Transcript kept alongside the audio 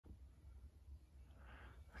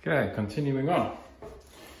Okay, continuing on.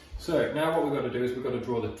 So now what we've got to do is we've got to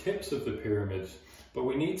draw the tips of the pyramids, but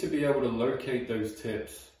we need to be able to locate those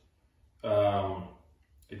tips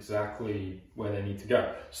exactly where they need to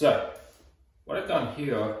go. So what I've done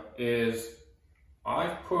here is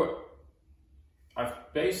I've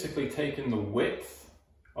basically taken the width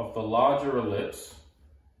of the larger ellipse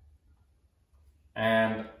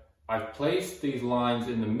and I've placed these lines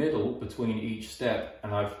in the middle between each step,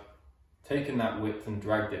 and I've taken that width and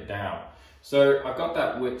dragged it down. So I've got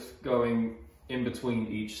that width going in between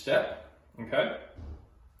each step, okay?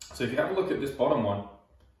 So if you have a look at this bottom one,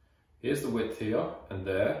 here's the width here and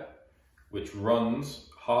there, which runs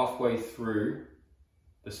halfway through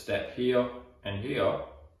the step here and here.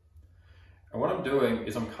 And what I'm doing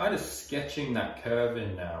is I'm kind of sketching that curve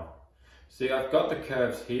in now. See, I've got the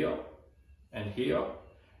curves here and here,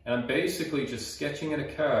 and I'm basically just sketching in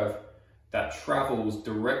a curve that travels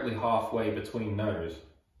directly halfway between those,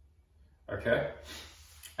 okay?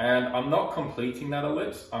 And I'm not completing that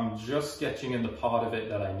ellipse, I'm just sketching in the part of it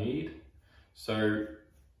that I need. So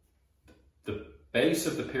the base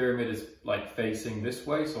of the pyramid is like facing this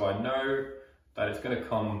way, so I know that it's gonna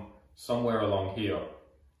come somewhere along here.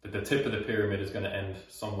 That the tip of the pyramid is gonna end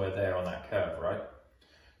somewhere there on that curve, right?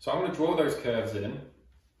 So I'm gonna draw those curves in.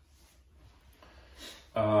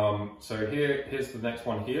 So here's the next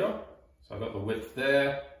one here. So I've got the width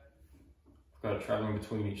there, I've got it traveling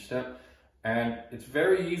between each step, and it's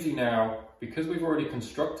very easy now, because we've already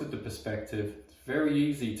constructed the perspective, it's very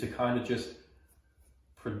easy to kind of just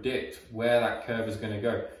predict where that curve is going to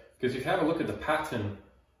go. Because if you have a look at the pattern,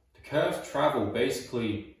 the curves travel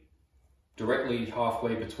basically directly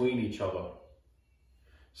halfway between each other.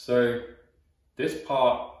 So this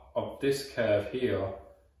part of this curve here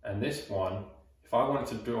and this one, if I wanted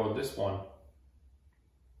to draw this one,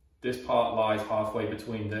 this part lies halfway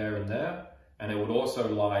between there and there, and it would also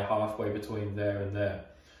lie halfway between there and there.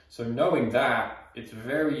 So knowing that, it's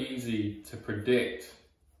very easy to predict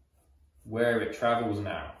where it travels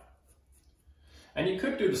now. And you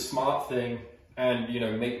could do the smart thing and, you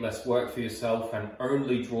know, make less work for yourself and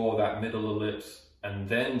only draw that middle ellipse and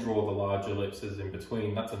then draw the large ellipses in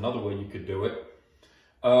between. That's another way you could do it.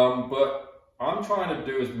 But I'm trying to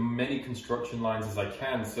do as many construction lines as I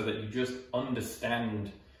can so that you just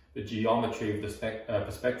understand the geometry of the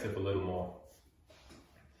perspective a little more.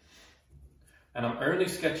 And I'm only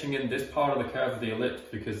sketching in this part of the curve of the ellipse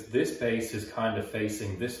because this base is kind of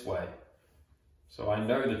facing this way. So I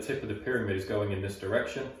know the tip of the pyramid is going in this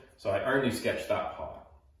direction, so I only sketch that part.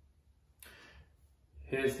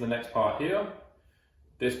 Here's the next part here.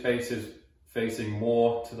 This base is facing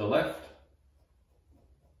more to the left.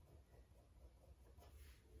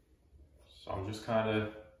 So I'm just kind of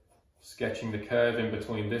sketching the curve in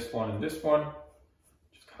between this one and this one,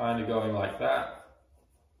 just kind of going like that.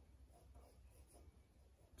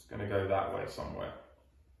 It's going to go that way somewhere.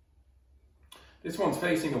 This one's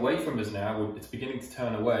facing away from us now, it's beginning to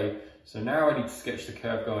turn away, so now I need to sketch the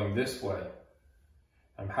curve going this way.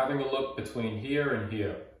 I'm having a look between here and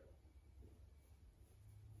here.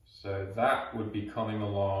 So that would be coming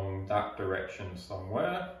along that direction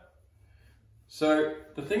somewhere. So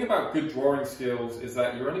the thing about good drawing skills is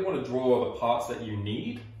that you only want to draw the parts that you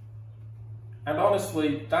need. And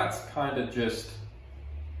honestly, that's kind of just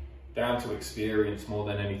down to experience more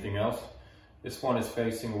than anything else. This one is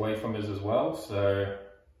facing away from us as well. So,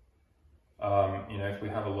 you know, if we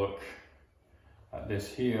have a look at this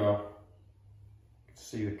here, you can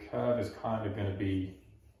see the curve is kind of going to be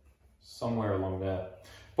somewhere along there.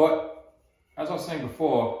 But as I was saying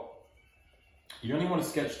before, you only want to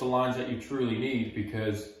sketch the lines that you truly need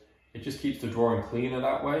because it just keeps the drawing cleaner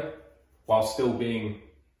that way while still being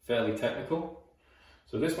fairly technical.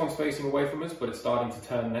 So this one's facing away from us, but it's starting to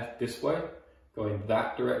turn this way, going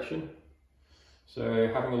that direction. So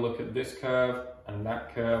having a look at this curve and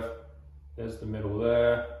that curve, there's the middle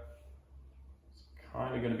there. It's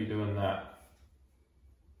kind of going to be doing that.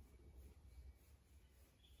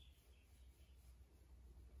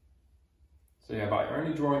 So yeah, by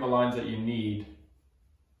only drawing the lines that you need,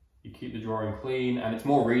 you keep the drawing clean and it's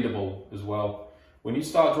more readable as well. When you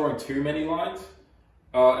start drawing too many lines,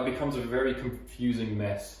 it becomes a very confusing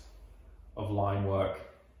mess of line work.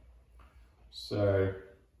 So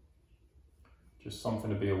just something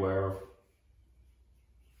to be aware of.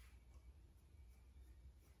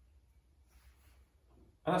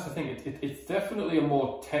 And that's the thing, it's definitely a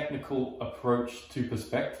more technical approach to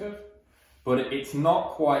perspective, but it's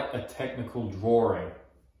not quite a technical drawing.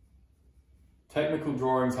 Technical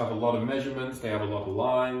drawings have a lot of measurements, they have a lot of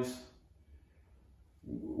lines.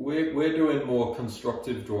 We're doing more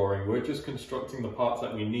constructive drawing. We're just constructing the parts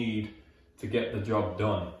that we need to get the job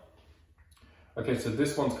done. Okay, so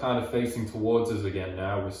this one's kind of facing towards us again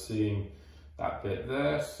now. We're seeing that bit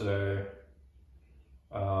there, so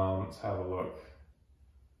let's have a look.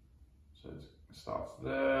 So it starts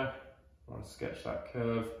there. I want to sketch that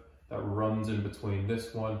curve that runs in between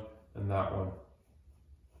this one and that one.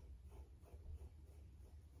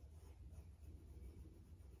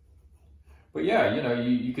 But yeah, you know,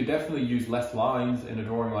 you could definitely use less lines in a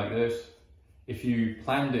drawing like this if you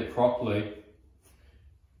planned it properly.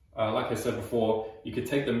 Like I said before, you could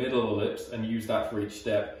take the middle ellipse and use that for each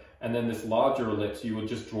step, and then this larger ellipse, you would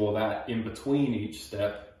just draw that in between each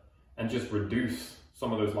step and just reduce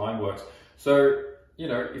some of those line works. So, you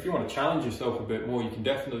know, if you want to challenge yourself a bit more, you can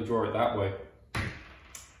definitely draw it that way.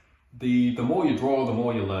 The more you draw, the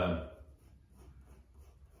more you learn.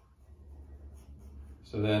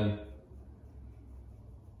 So then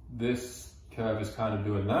this curve is kind of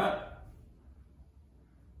doing that.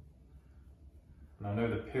 And I know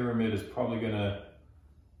the pyramid is probably gonna,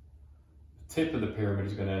 the tip of the pyramid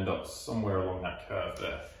is gonna end up somewhere along that curve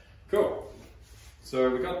there. Cool. So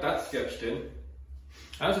we got that sketched in.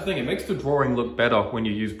 That's the thing, it makes the drawing look better when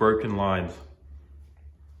you use broken lines.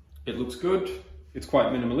 It looks good, it's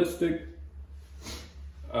quite minimalistic.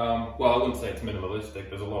 Well, I wouldn't say it's minimalistic,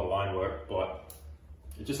 there's a lot of line work, but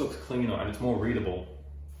it just looks cleaner and it's more readable.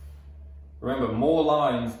 Remember, more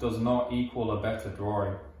lines does not equal a better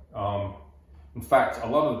drawing. In fact, a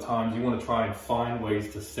lot of the times you want to try and find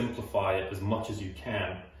ways to simplify it as much as you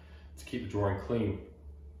can to keep the drawing clean.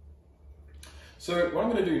 So what I'm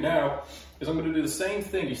going to do now is I'm going to do the same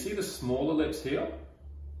thing. You see the small ellipse here?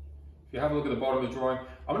 If you have a look at the bottom of the drawing,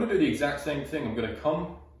 I'm going to do the exact same thing. I'm going to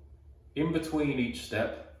come in between each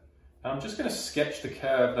step and I'm just going to sketch the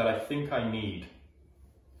curve that I think I need.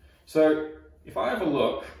 So if I have a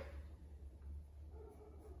look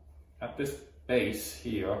at this base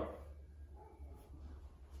here,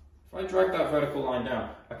 if I drag that vertical line down,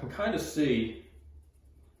 I can kind of see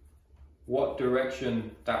what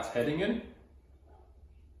direction that's heading in.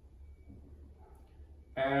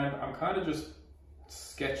 And I'm kind of just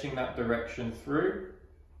sketching that direction through.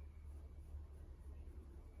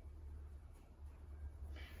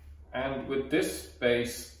 And with this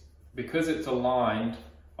base, because it's aligned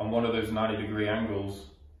on one of those 90-degree angles,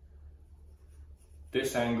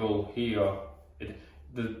 this angle here,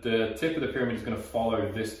 the tip of the pyramid is going to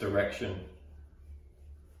follow this direction.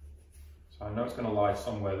 So I know it's going to lie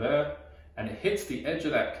somewhere there, and it hits the edge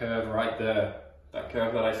of that curve right there. That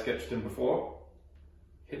curve that I sketched in before,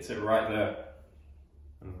 hits it right there.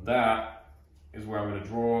 And that is where I'm going to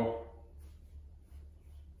draw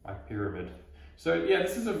my pyramid. So yeah,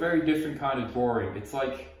 this is a very different kind of drawing. It's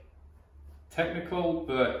like technical,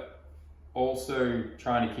 but also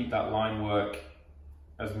trying to keep that line work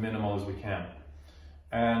as minimal as we can.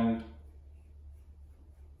 And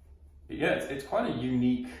yeah, it's quite a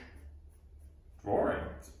unique drawing.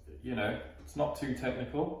 You know, it's not too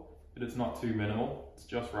technical, but it's not too minimal. It's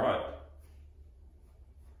just right.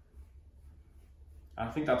 I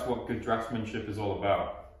think that's what good draftsmanship is all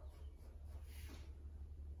about.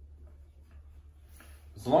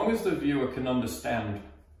 As long as the viewer can understand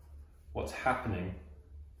what's happening,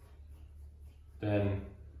 then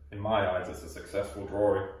in my eyes, it's a successful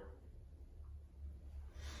drawing.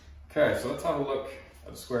 Okay, so let's have a look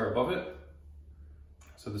at the square above it.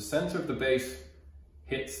 So the center of the base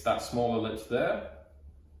hits that small ellipse there.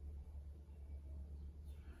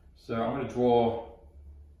 So I'm going to draw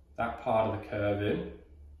that part of the curve in.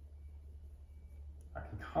 I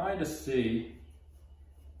can kind of see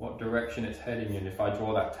what direction it's heading in if I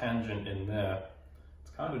draw that tangent in there.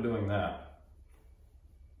 It's kind of doing that.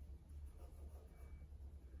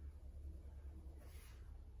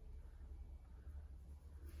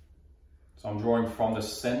 So I'm drawing from the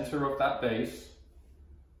center of that base,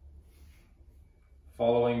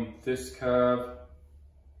 following this curve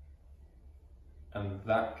and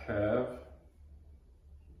that curve.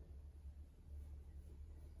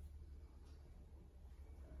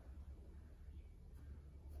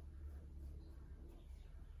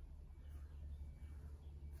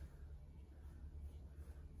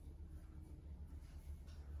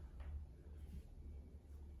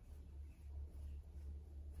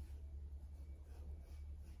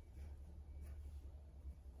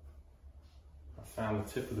 Found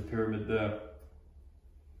the tip of the pyramid there.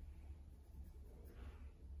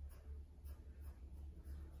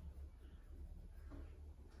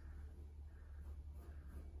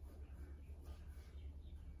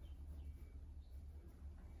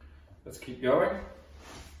 Let's keep going.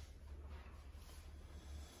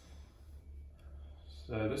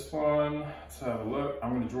 So this one, let's have a look. I'm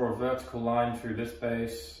going to draw a vertical line through this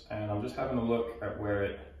base, and I'm just having a look at where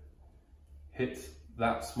it hits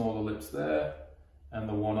that small ellipse there and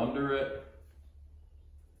the one under it.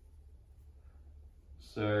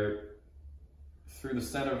 So through the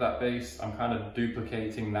center of that base, I'm kind of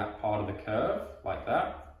duplicating that part of the curve like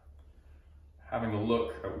that. Having a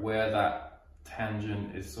look at where that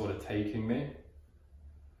tangent is sort of taking me.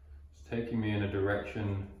 It's taking me in a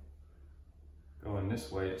direction going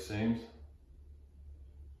this way, it seems.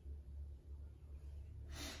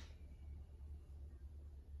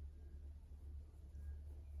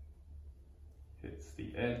 Hits the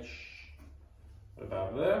edge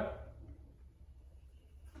about there.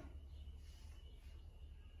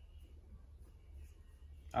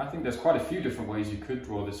 I think there's quite a few different ways you could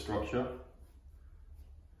draw this structure.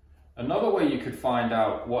 Another way you could find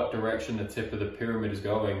out what direction the tip of the pyramid is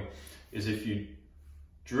going is if you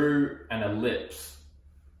drew an ellipse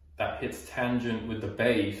that hits tangent with the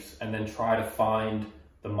base and then try to find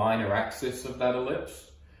the minor axis of that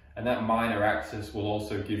ellipse. And that minor axis will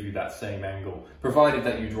also give you that same angle, provided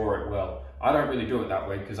that you draw it well. I don't really do it that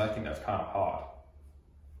way because I think that's kind of hard.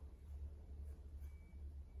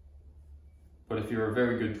 But if you're a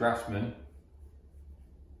very good draftsman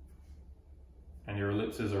and your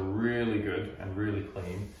ellipses are really good and really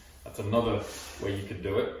clean, that's another way you could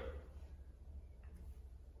do it.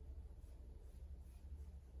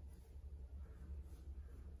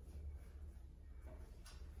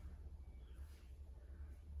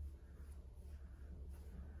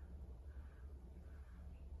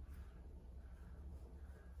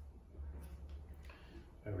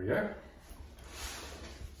 There we go.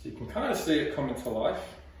 So you can kind of see it coming to life.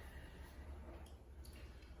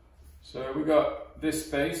 So we've got this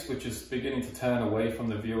space which is beginning to turn away from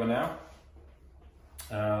the viewer now.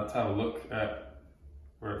 Let's have a look at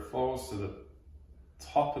where it falls. So the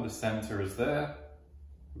top of the center is there.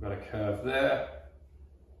 We've got a curve there.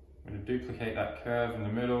 I'm going to duplicate that curve in the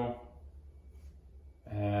middle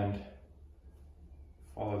and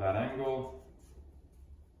follow that angle.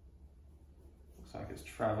 Looks like it's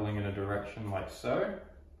traveling in a direction like so.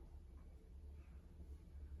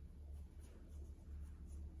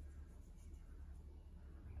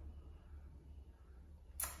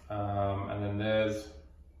 And then there's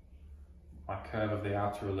my curve of the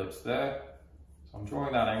outer ellipse there. So I'm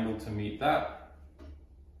drawing that angle to meet that.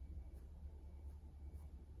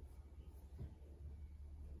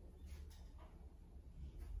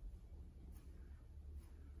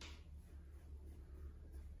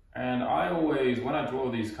 And I always, when I draw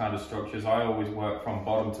these kind of structures, I always work from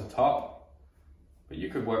bottom to top. But you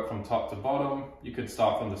could work from top to bottom. You could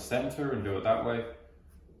start from the center and do it that way.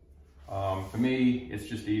 For me, it's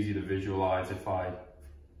just easy to visualize if I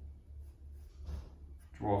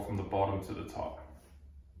draw from the bottom to the top.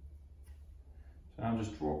 So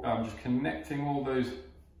I'm just connecting all those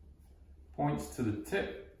points to the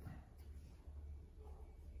tip.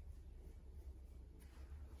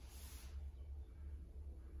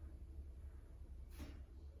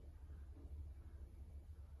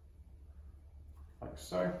 Like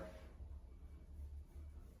so.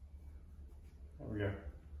 There we go.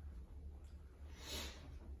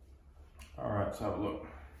 All right, let's have a look.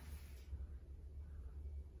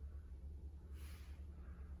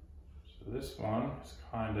 So this one is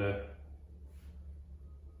kind of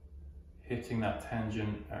hitting that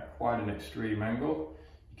tangent at quite an extreme angle.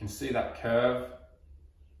 You can see that curve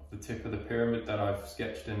of the tip of the pyramid that I've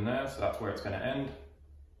sketched in there, so that's where it's going to end.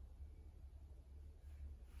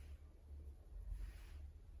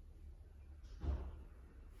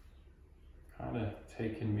 Kind of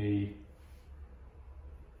taking me,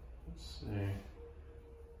 let's see.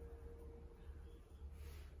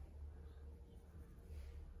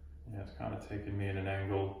 Yeah, it's kind of taking me at an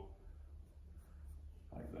angle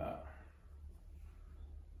like that.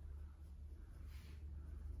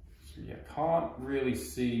 So yeah, can't really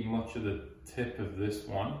see much of the tip of this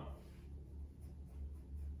one,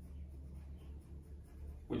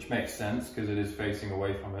 which makes sense because it is facing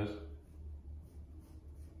away from us.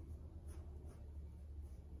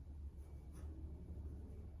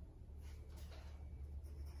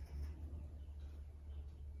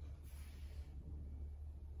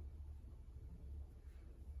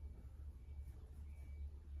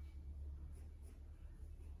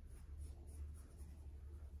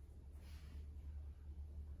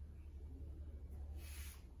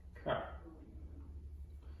 Okay.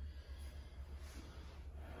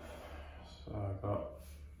 So I've got,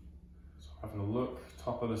 so having a look,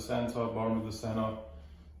 top of the center, bottom of the center.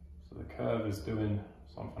 So the curve is doing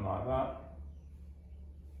something like that.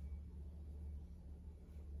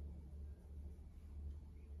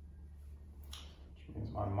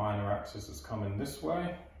 my minor axis is coming this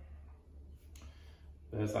way.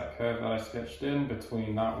 There's that curve that I sketched in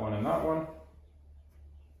between that one and that one.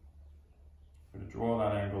 I'm going to draw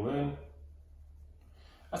that angle in.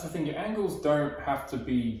 That's the thing, your angles don't have to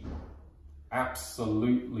be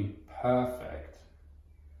absolutely perfect.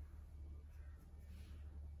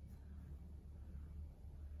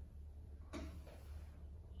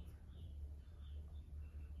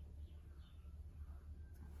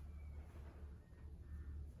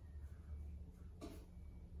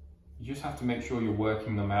 You just have to make sure you're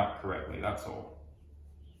working them out correctly, that's all.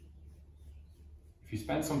 If you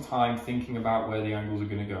spend some time thinking about where the angles are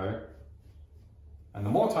going to go, and the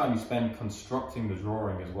more time you spend constructing the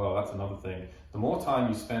drawing as well, that's another thing. The more time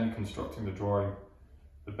you spend constructing the drawing,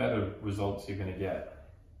 the better results you're going to get.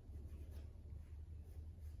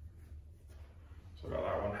 So I got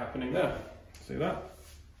that one happening there. See that?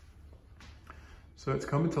 So it's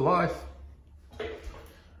coming to life.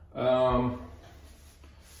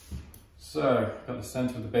 So got the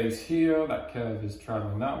center of the base here, that curve is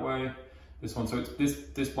traveling that way. This one, so it's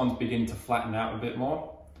this one's beginning to flatten out a bit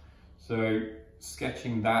more. So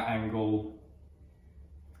sketching that angle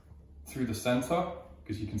through the center,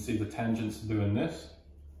 because you can see the tangents doing this.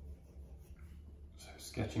 So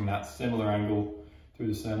sketching that similar angle through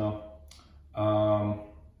the center. Having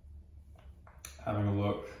a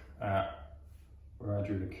look at where I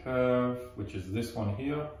drew the curve, which is this one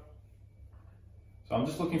here. So I'm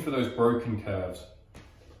just looking for those broken curves.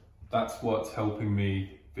 That's what's helping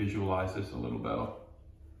me visualize this a little better.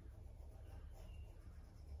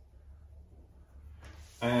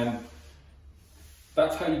 And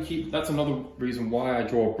that's how you keep, that's another reason why I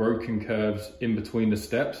draw broken curves in between the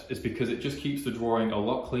steps, is because it just keeps the drawing a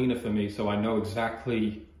lot cleaner for me, so I know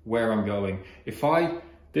exactly where I'm going.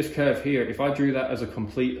 This curve here, if I drew that as a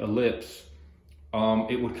complete ellipse,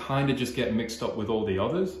 it would kind of just get mixed up with all the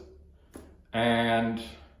others. And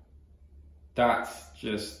that's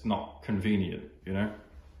just not convenient, you know?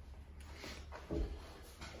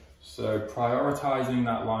 So prioritizing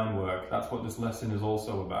that line work, that's what this lesson is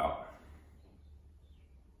also about.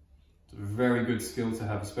 It's a very good skill to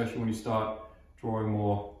have, especially when you start drawing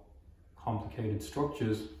more complicated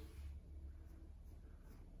structures.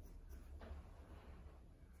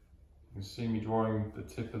 You can see me drawing the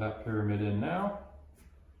tip of that pyramid in now.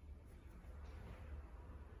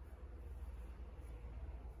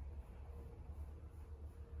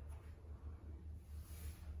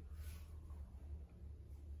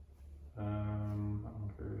 That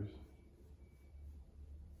one goes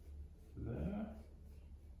there.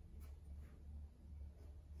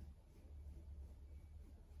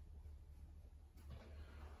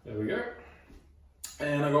 There we go.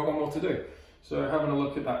 And I got one more to do. So having a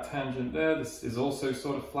look at that tangent there, this is also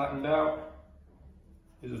sort of flattened out.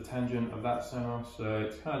 Here's a tangent of that center, so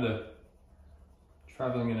it's kind of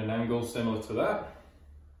traveling in an angle similar to that.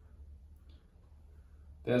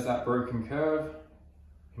 There's that broken curve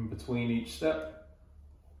in between each step.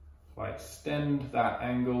 So I extend that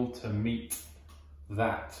angle to meet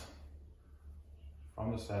that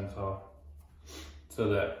from the center to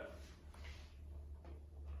there.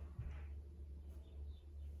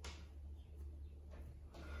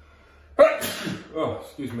 Oh,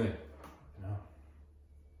 excuse me. No.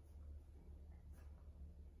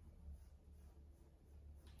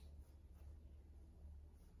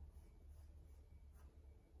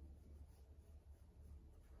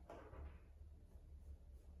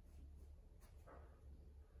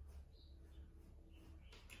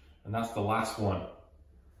 And that's the last one.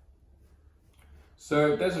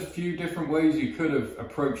 So there's a few different ways you could have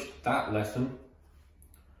approached that lesson.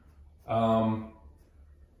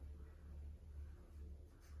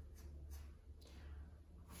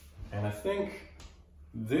 And I think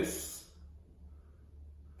this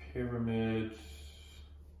pyramid,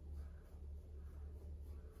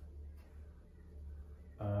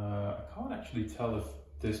 I can't actually tell if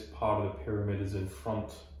this part of the pyramid is in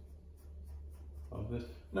front of this.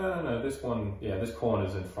 No, this one, yeah, this corner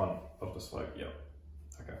is in front of the slope, yeah.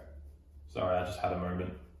 Okay, sorry, I just had a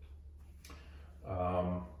moment.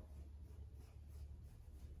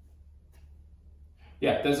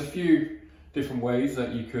 Yeah, there's a few different ways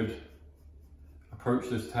that you could approach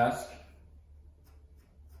this task.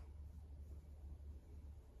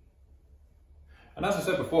 And as I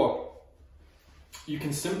said before, you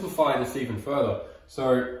can simplify this even further.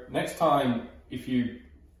 So next time, if you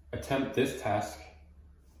attempt this task,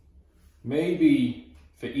 maybe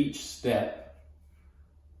for each step,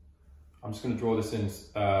 I'm just going to draw this in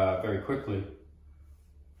very quickly.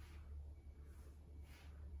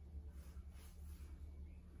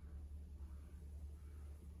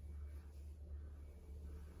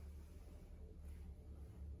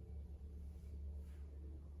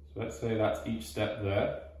 So let's say that's each step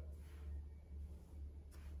there.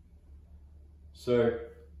 So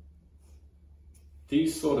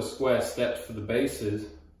these sort of square steps for the bases,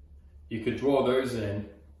 you could draw those in,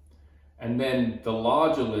 and then the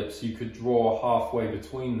large ellipse you could draw halfway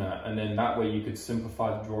between that, and then that way you could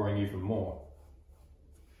simplify the drawing even more.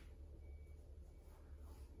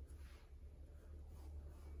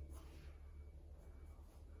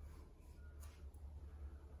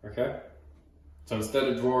 Okay? So instead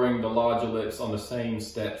of drawing the large ellipse on the same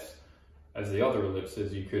steps as the other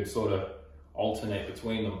ellipses, you could sort of alternate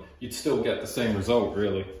between them. You'd still get the same result,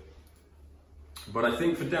 really. But I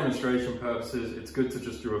think for demonstration purposes, it's good to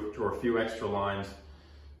just draw a few extra lines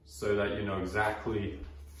so that you know exactly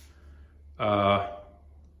what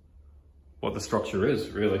the structure is,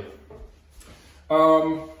 really.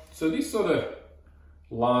 So these sort of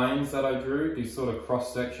lines that I drew, these sort of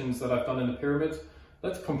cross sections that I've done in the pyramids,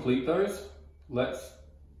 let's complete those. Let's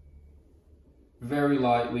very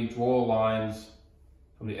lightly draw lines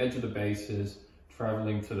from the edge of the bases,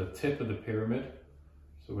 traveling to the tip of the pyramid.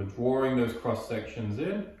 So we're drawing those cross sections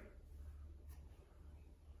in.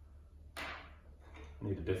 I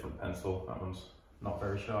need a different pencil, that one's not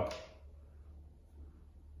very sharp.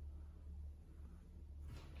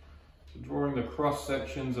 So drawing the cross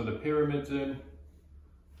sections of the pyramids in.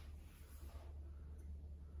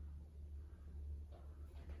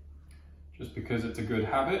 Just because it's a good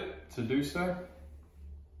habit to do so.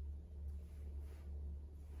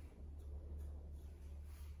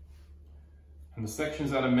 And the sections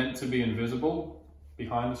that are meant to be invisible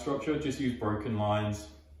behind the structure, just use broken lines.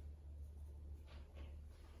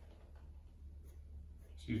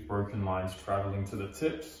 Just use broken lines traveling to the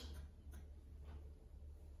tips.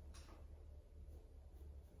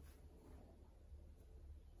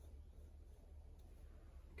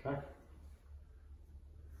 Okay.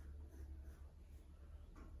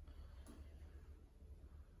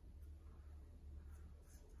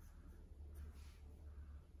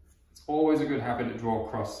 Always a good habit to draw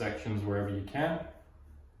cross sections wherever you can.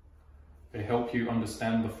 They help you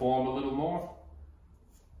understand the form a little more,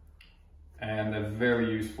 and they're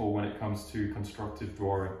very useful when it comes to constructive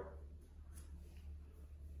drawing.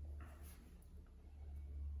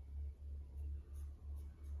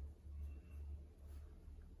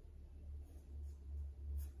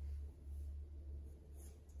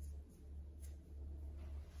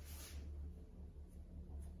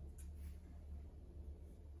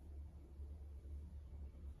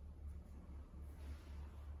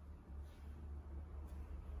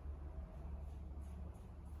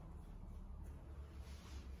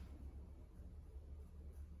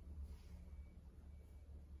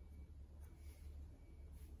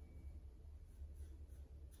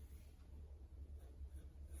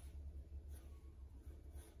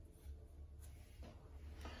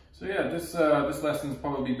 So yeah, this lesson's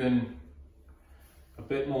probably been a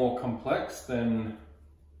bit more complex than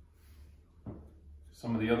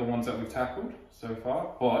some of the other ones that we've tackled so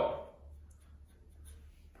far, but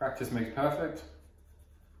practice makes perfect.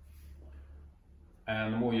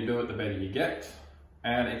 And the more you do it, the better you get.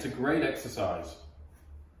 And it's a great exercise.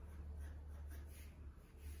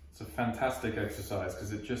 It's a fantastic exercise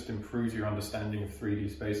because it just improves your understanding of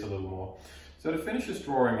 3D space a little more. So to finish this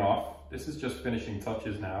drawing off, this is just finishing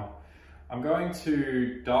touches now. I'm going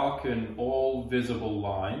to darken all visible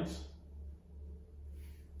lines.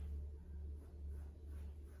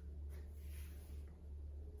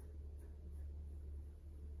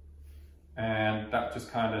 And that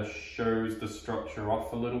just kind of shows the structure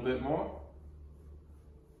off a little bit more.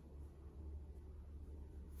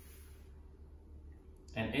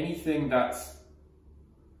 And anything that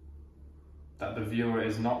the viewer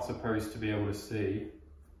is not supposed to be able to see,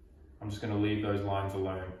 I'm just going to leave those lines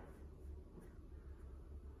alone.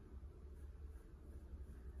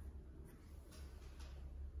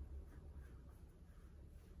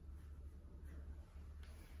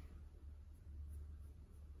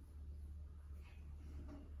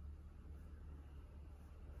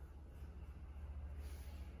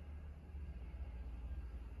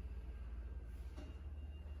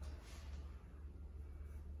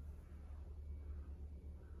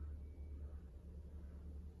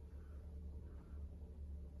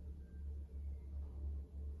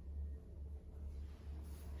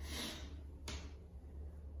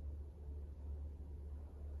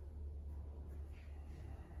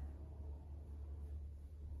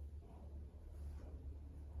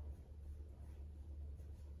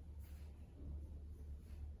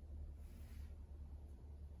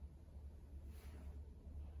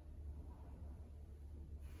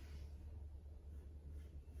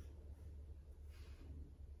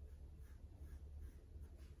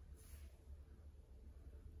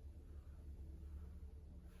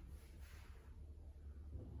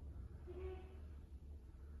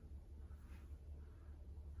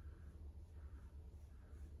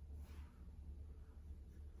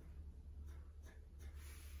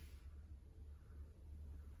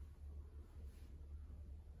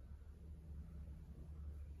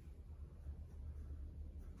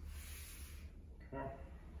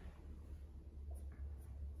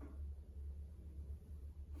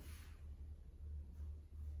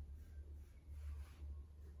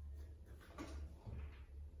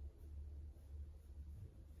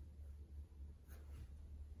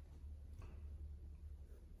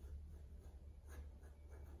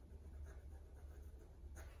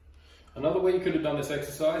 Another way you could have done this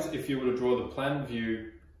exercise, if you were to draw the plan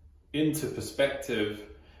view into perspective,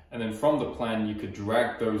 and then from the plan you could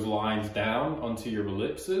drag those lines down onto your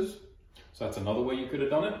ellipses. So that's another way you could have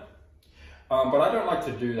done it. But I don't like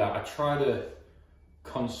to do that. I try to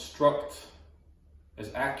construct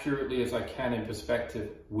as accurately as I can in perspective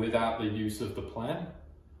without the use of the plan,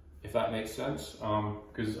 if that makes sense.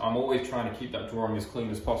 Because I'm always trying to keep that drawing as clean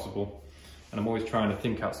as possible. And I'm always trying to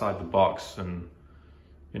think outside the box and,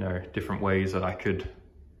 you know, different ways that I could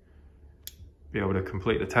be able to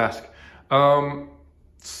complete the task.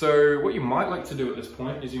 So what you might like to do at this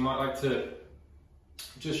point is you might like to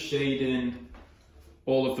just shade in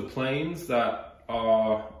all of the planes that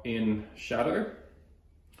are in shadow.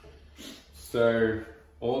 So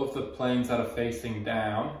all of the planes that are facing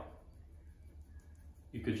down,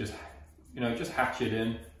 you could just, you know, just hatch it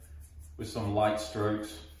in with some light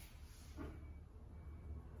strokes.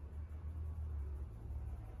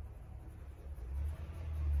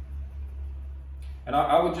 And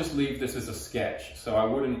I would just leave this as a sketch, so I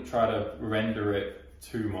wouldn't try to render it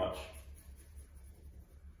too much.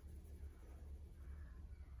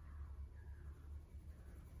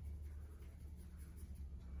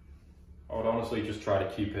 I would honestly just try to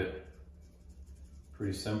keep it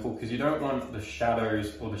pretty simple, because you don't want the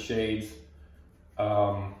shadows or the shades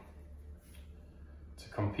to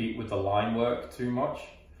compete with the line work too much.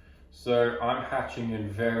 So I'm hatching in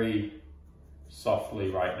very softly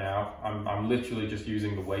right now. I'm literally just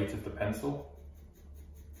using the weight of the pencil.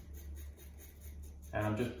 And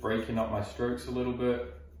I'm just breaking up my strokes a little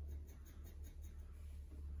bit.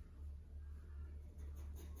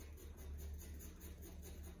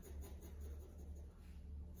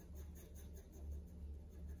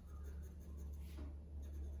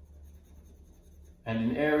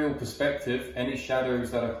 And in aerial perspective, any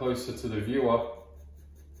shadows that are closer to the viewer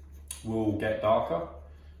will get darker.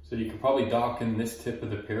 So you could probably darken this tip of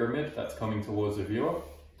the pyramid that's coming towards the viewer.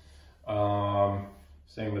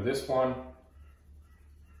 Same with this one.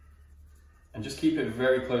 And just keep it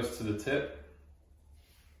very close to the tip.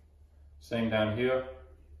 Same down here.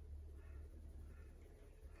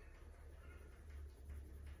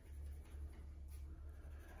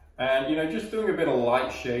 And, you know, just doing a bit of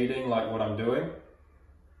light shading like what I'm doing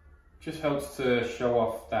just helps to show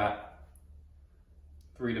off that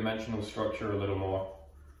three-dimensional structure a little more.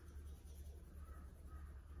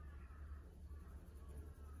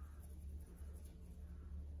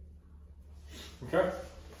 Okay,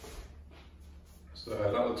 so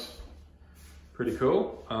that looks pretty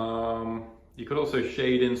cool. You could also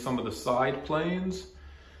shade in some of the side planes.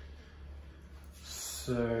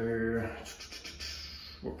 So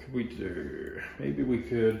what could we do? Maybe we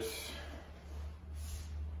could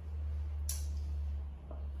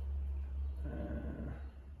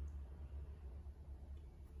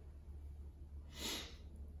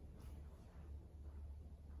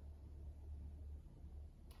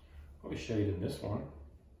probably shade in this one.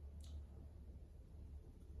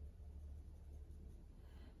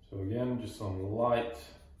 So again, just some light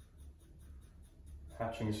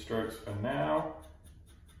hatching strokes for now.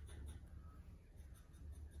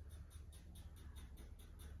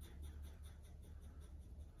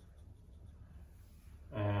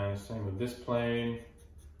 And same with this plane.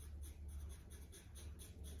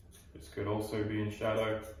 This could also be in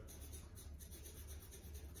shadow.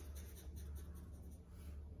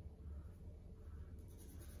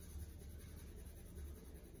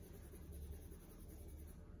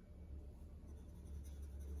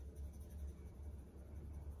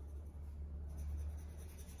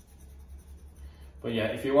 But yeah,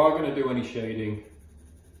 if you are going to do any shading,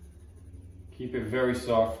 keep it very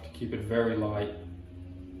soft, keep it very light.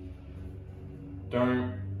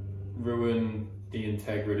 Don't ruin the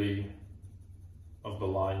integrity of the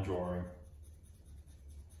line drawing,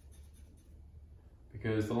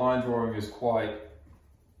 because the line drawing is quite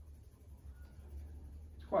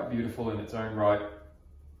beautiful in its own right.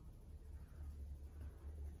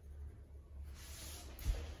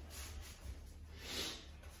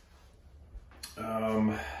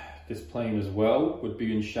 This plane as well would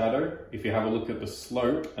be in shadow. If you have a look at the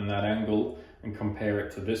slope and that angle and compare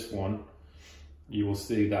it to this one, you will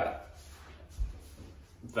see that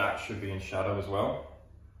that should be in shadow as well.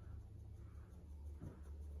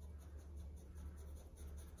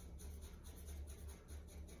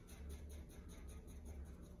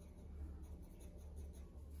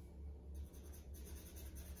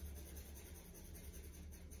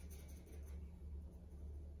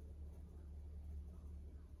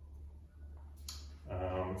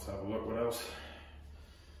 Let's have a look, what else?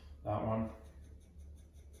 That one.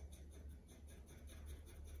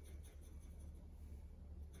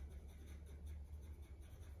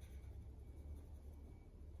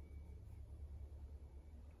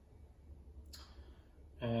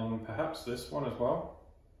 And perhaps this one as well.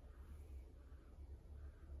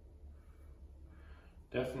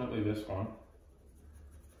 Definitely this one.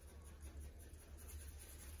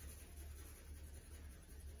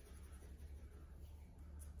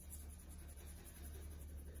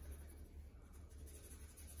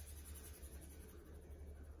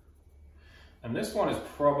 And this one is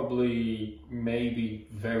probably maybe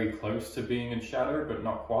very close to being in shadow, but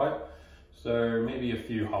not quite. So maybe a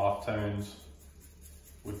few half tones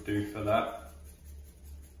would do for that.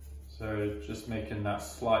 So just making that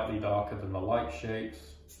slightly darker than the light shapes.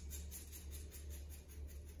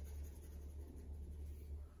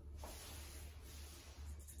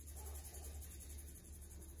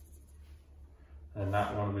 And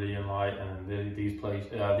that one would be in light, and these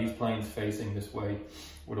planes facing this way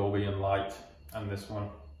would all be in light, and this one.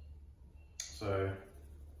 So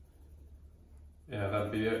yeah,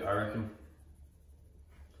 that'd be it, I reckon.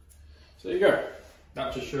 So there you go.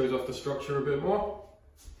 That just shows off the structure a bit more.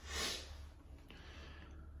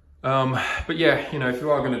 But yeah, you know, if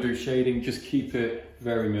you are going to do shading, just keep it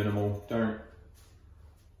very minimal. Don't.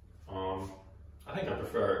 I think I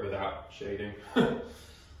prefer it without shading.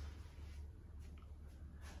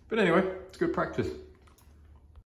 But anyway, it's good practice.